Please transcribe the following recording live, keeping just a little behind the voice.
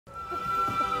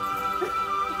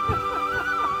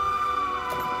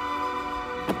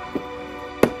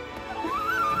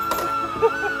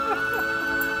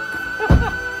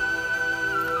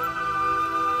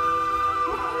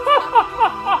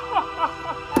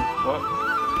What?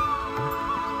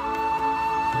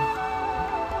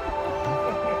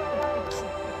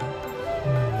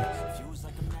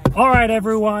 Alright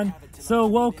everyone, so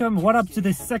welcome, what up to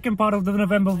the second part of the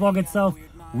November vlog itself.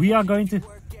 We are going to...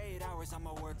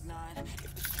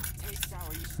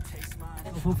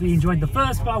 Hopefully you enjoyed the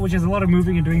first part, which is a lot of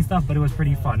moving and doing stuff, but it was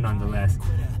pretty fun nonetheless.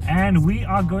 And we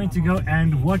are going to go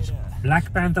and watch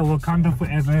Black Panther Wakanda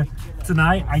Forever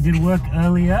tonight. I did work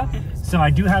earlier, so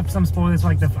I do have some spoilers,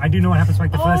 like I do know what happens for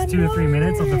like the first 2 or 3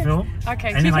 minutes of the film.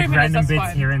 Okay, and then like random bits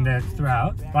fine. here and there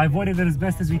throughout. But I avoided it as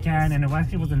best as we can, and it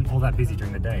actually wasn't all that busy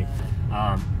during the day.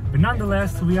 But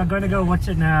nonetheless, we are going to go watch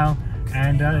it now,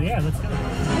 and yeah, let's go.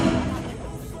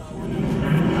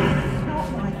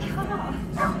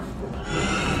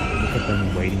 Look at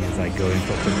them waiting as I go and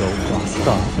put the gold glass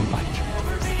stuff and buy.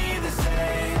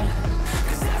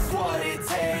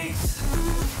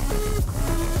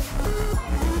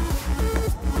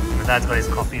 My dad's got his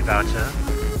coffee voucher.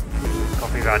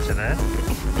 Coffee voucher there.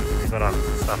 He's got on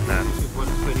stuff there. This is what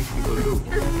Spanish people do.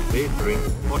 They drink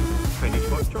Spanish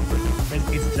hot chocolate.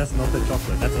 It's just melted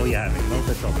chocolate. That's all you're having.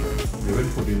 Melted chocolate. They went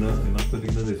for dinner, and after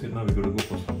dinner they said, now we got to go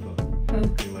for supper.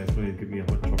 Okay, my friend, give me a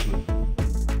hot chocolate.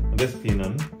 And that's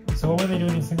Kirtan. So what were they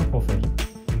doing in Singapore for?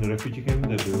 In the refugee camp,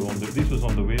 that they were on this was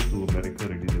on the way to America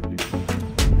already, they believe.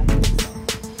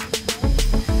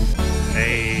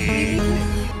 Hey.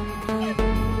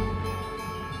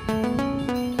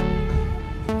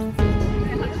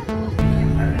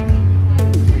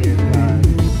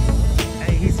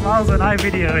 Hey, he smiles when I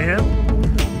video him.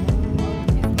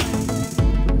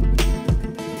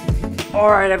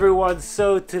 Alright everyone,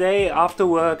 so today after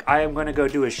work I am going to go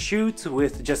do a shoot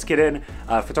with Just Kidding,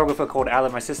 a photographer called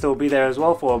Alan. My sister will be there as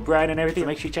well for a brand and everything.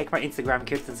 Make sure you check my Instagram,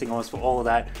 Kirtan Singh, for all of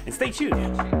that, and stay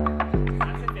tuned.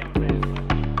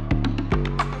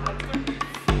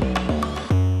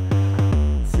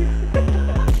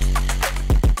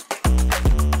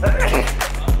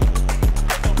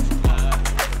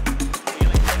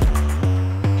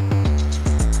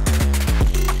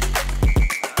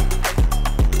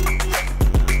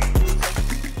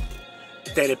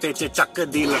 तेरे पीछे चक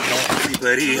दी लगी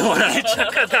बरी होना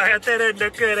चकदा है तेरे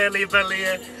नकरे ली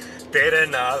बलिए तेरे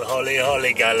नाल हौली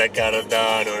हौली गल करदा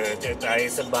ते ताई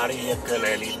संबारी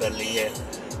अकले ली बलिए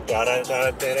तारा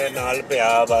तारा तेरे नाल प्या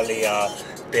वालिया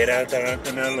तेरा तेरा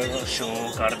तनल शो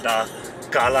करदा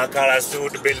काला काला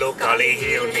सूट बिलो काली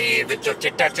ही उनी विचो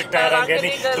चिट्टा चिट्टा रंग नी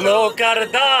ग्लो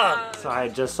करदा. So I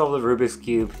just solved the Rubik's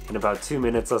Cube in about 2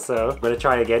 minutes or so. I'm going to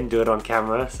try again, do it on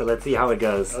camera, so let's see how it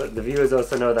goes. The viewers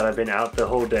also know that I've been out the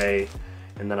whole day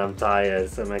and then I'm tired,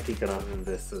 so I'm going to keep it on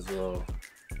this as well.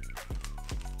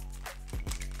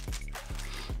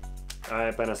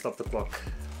 Alright, better stop the clock.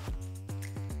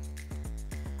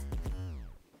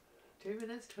 2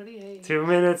 minutes 28. 2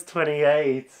 minutes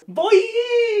 28.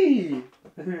 Boy!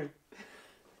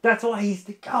 That's why he's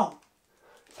the goat.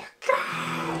 The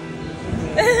goat!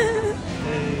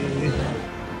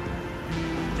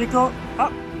 Chico,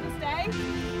 up. Stay,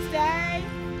 stay,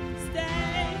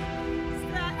 stay,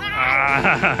 stay.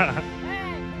 Ah.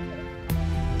 Hey.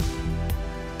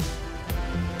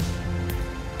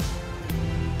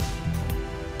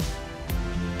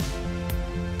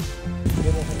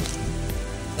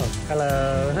 Oh,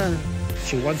 hello.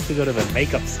 She wants to go to the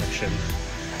makeup section.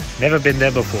 Never been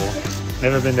there before.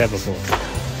 Never been there before.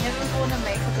 Never worn a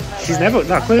makeup in my She's life. never,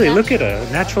 no, clearly, look at her.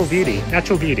 Natural beauty.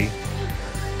 Natural beauty.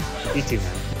 You too,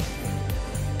 man.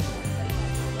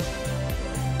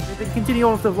 Then continue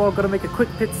on with the vlog. Gotta make a quick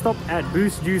pit stop at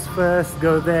Boost Juice first.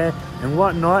 Go there and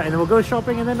whatnot. And then we'll go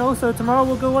shopping. And then also tomorrow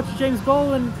we'll go watch James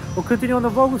Bowl. And we'll continue on the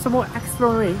vlog with some more axe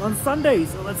throwing on Sunday.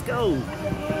 So let's go.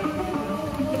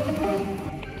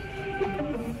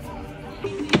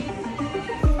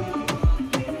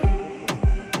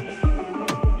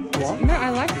 No, I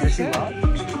like the shirt.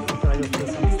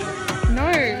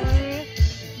 No.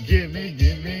 Give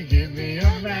me a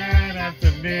man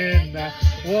after midnight.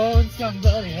 Won't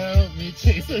somebody help me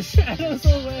chase the shadows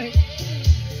away?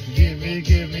 Give me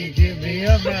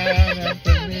a man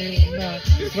after midnight.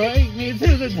 Break me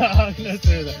to the darkness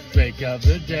to the break of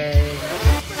the day.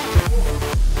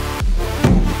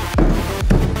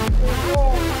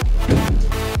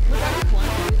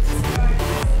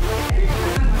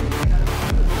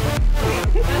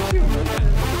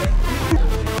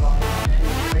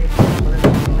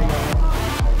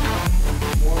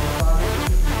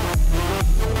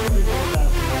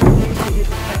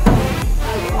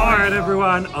 Alright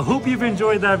everyone, I hope you've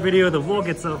enjoyed that video, the vlog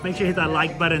itself. Make sure you hit that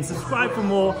like button, subscribe for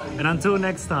more, and until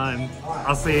next time,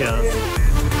 I'll see ya.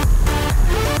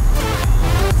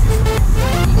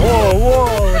 Whoa,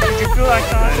 whoa, did you feel like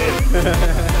that?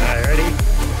 Alright, ready?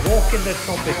 walk in the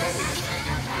tropics.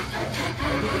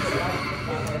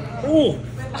 Oh,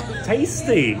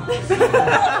 tasty.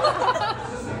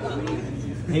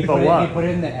 He For put, what? he put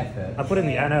in the effort. I put in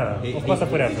the, I know. Of course I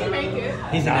put effort.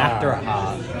 He's an actor at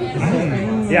heart.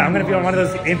 Yeah, I'm gonna be on one of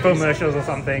those infomercials or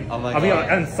something. Oh my I'll be God.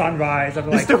 on Sunrise. I'll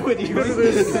be like,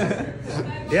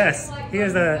 yes,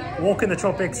 here's a walk in the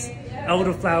tropics,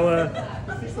 elderflower,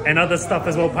 and other stuff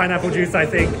as well. Pineapple juice, I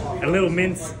think, and little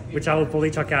mints, which I will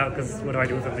fully chuck out because what do I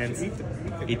do with the mints?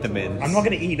 Eat the mints. I'm not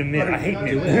gonna eat a mint. I hate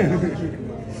mint.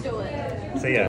 So yeah.